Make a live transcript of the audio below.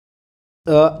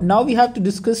Now we have to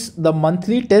discuss the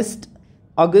monthly test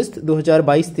August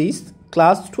 2022-23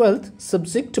 class 12th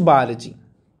subject biology.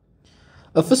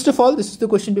 First of all, this is the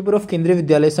question paper of Kendriya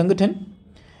Vidyalaya Sangathan.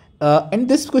 In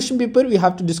this question paper, we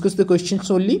have to discuss the questions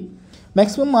only.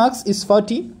 Maximum marks is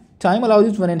 40. Time allowed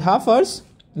is 1.5 hours.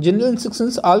 General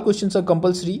instructions, all questions are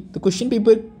compulsory. The question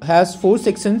paper has 4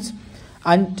 sections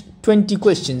and 20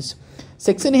 questions.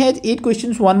 Section A has 8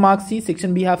 questions, 1 mark each.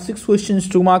 Section B has 6 questions,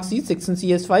 2 marks each. Section C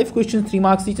has 5 questions, 3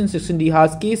 marks each. And Section D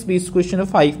has case-based question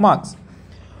of 5 marks.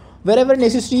 Wherever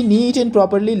necessary, neat and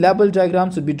properly labeled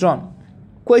diagrams should be drawn.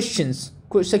 Questions.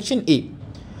 Section A.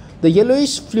 The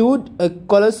yellowish fluid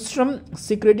colostrum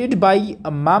secreted by a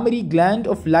mammary gland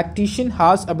of lactation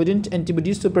has abundant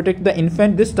antibodies to protect the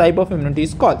infant. This type of immunity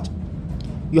is called.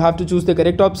 You have to choose the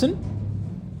correct option.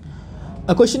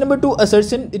 Question number 2,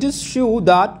 assertion. It is true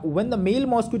that when the male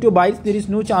mosquito bites, there is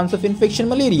no chance of infection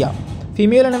malaria.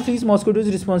 Female anopheles mosquito is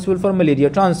responsible for malaria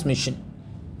transmission.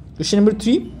 Question number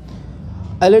 3.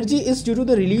 Allergy is due to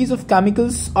the release of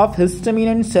chemicals of histamine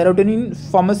and serotonin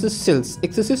from mast cells.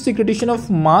 Excessive secretion of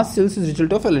mast cells is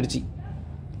result of allergy.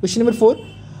 Question number 4.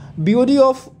 BOD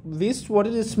of wastewater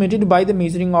is estimated by the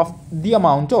measuring of the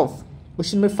amount of.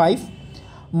 Question number 5.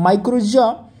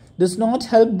 Mycorrhiza does not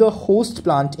help the host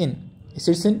plant in.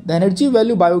 Assertion. The energy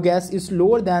value biogas is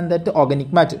lower than that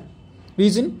organic matter.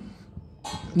 Reason.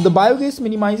 The biogas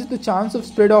minimizes the chance of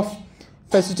spread of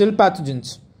fecal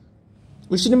pathogens.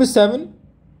 Question number 7.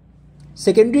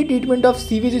 Secondary treatment of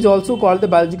sewage is also called the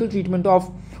biological treatment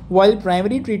of, while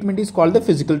primary treatment is called the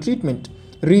physical treatment.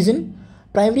 Reason.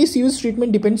 Primary sewage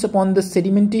treatment depends upon the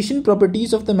sedimentation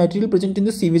properties of the material present in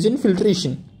the sewage and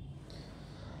filtration.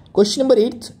 Question number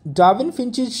 8. Darwin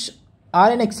finches are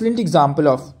an excellent example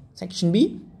of. Section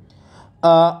B.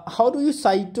 How do you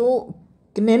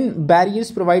cytokinin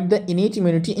barriers provide the innate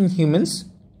immunity in humans?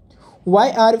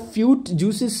 Why are fruit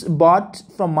juices bought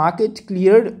from market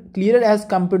clearer as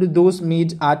compared to those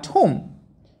made at home?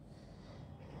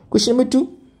 Question number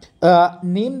 2.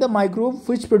 Name the microbe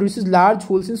which produces large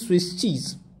holes in Swiss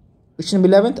cheese. Question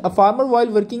number 11. A farmer while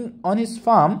working on his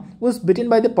farm was bitten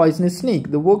by the poisonous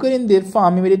snake. The worker in their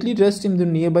farm immediately rushed him to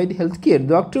nearby the healthcare.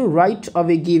 The doctor right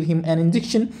away gave him an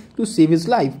injection to save his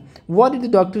life. What did the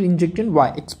doctor inject and why?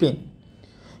 Explain.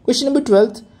 Question number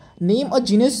 12. Name a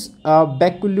genus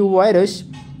baculovirus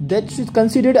that is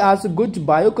considered as a good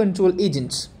biocontrol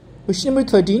agent. Question number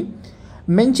 13.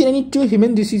 Mention any 2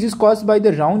 human diseases caused by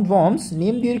the roundworms.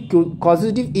 Name their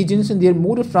causative agents and their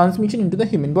mode of transmission into the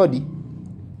human body.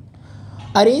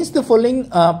 Arrange the following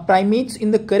primates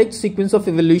in the correct sequence of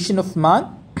evolution of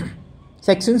man.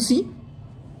 Section C.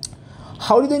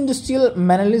 How did the industrial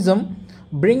mannerism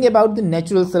bring about the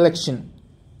natural selection?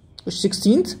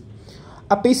 16th.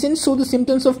 A patient saw the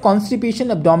symptoms of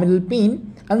constipation, abdominal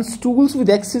pain, and stools with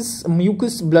excess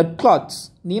mucus blood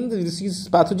clots. Name the disease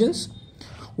pathogens.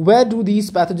 Where do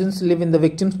these pathogens live in the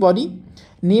victim's body?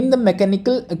 Name the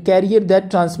mechanical carrier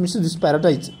that transmits this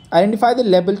parasite. Identify the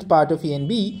labeled part of A and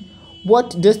B.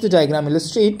 What does the diagram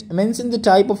illustrate? Mention the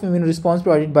type of immune response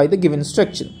provided by the given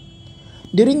structure.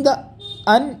 During the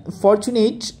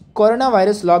unfortunate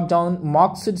coronavirus lockdown,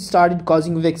 moxid started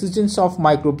causing the existence of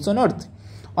microbes on Earth.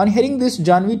 On hearing this,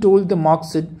 Janvi told the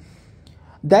moxid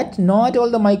that not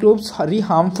all the microbes are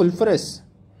harmful for us.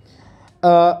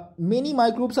 Many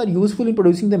microbes are useful in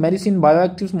producing the medicine,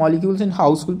 bioactive molecules, and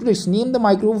household products. Name the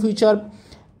microbes which are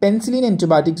penicillin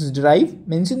antibiotics derived.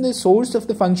 Mention the source of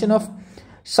the function of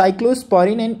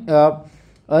cyclosporin and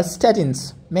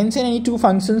statins. Mention any 2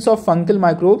 functions of fungal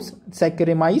microbes,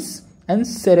 Saccharomyces and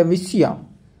Cerevisia.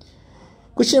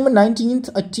 Question number 19.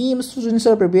 A team of students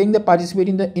are preparing to participate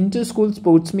in the inter-school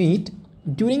sports meet.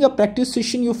 During a practice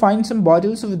session, you find some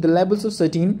bottles with the labels of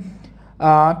certain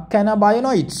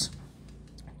cannabinoids.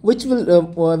 Which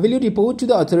will you report to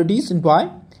the authorities and why?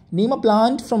 Name a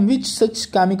plant from which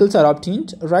such chemicals are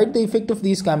obtained. Write the effect of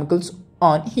these chemicals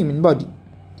on human body.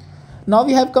 Now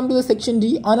we have come to the section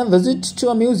D. On a visit to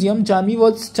a museum, Janvi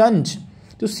was stunned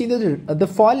to see the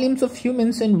fall limbs of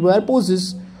humans and where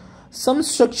poses some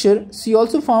structure. She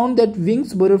also found that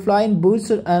wings, butterfly, and birds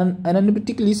are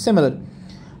analytically similar.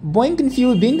 Being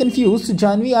confused,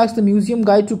 Janvi asked the museum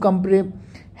guide to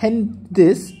comprehend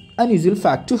this unusual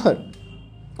fact to her.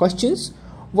 Questions.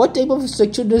 What type of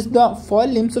structure does the fall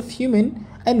limbs of human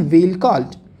and whale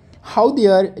called? How they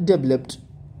are developed?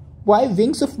 Why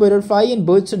wings of butterfly and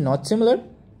birds are not similar?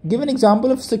 Give an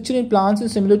example of structure in plants and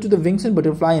similar to the wings and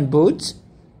butterfly and birds.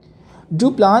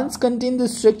 Do plants contain the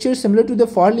structure similar to the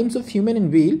forelimbs of human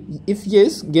and whale? If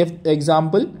yes, give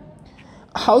example.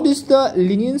 How does the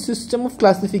linear system of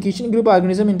classification group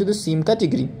organism into the same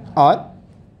category? Or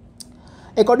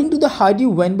According to the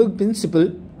Hardy-Weinberg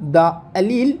principle, the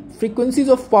allele frequencies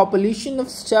of population of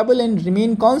stable and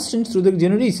remain constant through the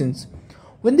generations.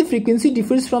 When the frequency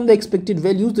differs from the expected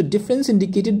values, the difference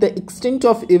indicated the extent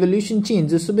of evolution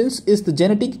change. Disturbance is the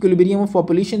genetic equilibrium of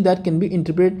population that can be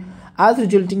interpreted as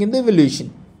resulting in the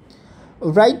evolution.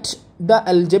 Write the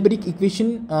algebraic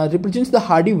equation represents the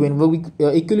Hardy-Weinberg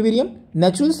equilibrium.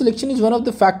 Natural selection is one of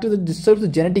the factors that disturbs the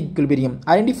genetic equilibrium.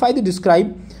 Identify the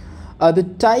describe the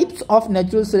types of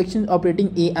natural selection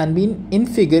operating A and B in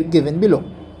figure given below.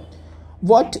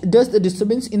 What does the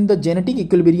disturbance in the genetic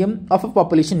equilibrium of a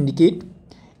population indicate?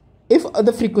 If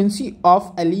the frequency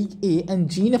of allele A and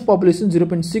gene of population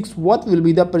 0.6, what will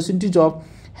be the percentage of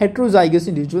heterozygous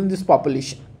individual in this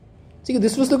population? So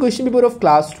this was the question paper of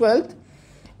class 12th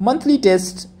monthly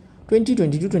test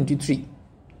 2022-23.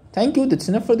 Thank you. That's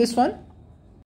enough for this one.